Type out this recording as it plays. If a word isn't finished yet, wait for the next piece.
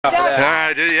All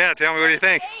right, yeah, tell me what do you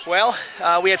think? Well,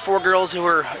 we had 4 girls who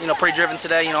were, pretty driven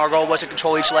today. Our goal was to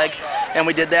control each leg, and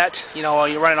we did that.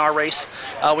 You're running our race.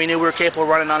 We knew we were capable of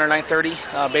running under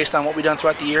 9:30 based on what we've done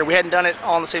throughout the year. We hadn't done it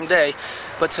all on the same day,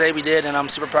 but today we did, and I'm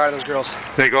super proud of those girls.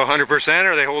 They go 100%,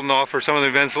 or are they holding off for some of the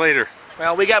events later?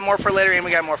 Well, we got more for later, and we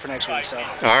got more for next week. So.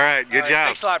 All right, good job.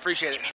 Thanks a lot, appreciate it.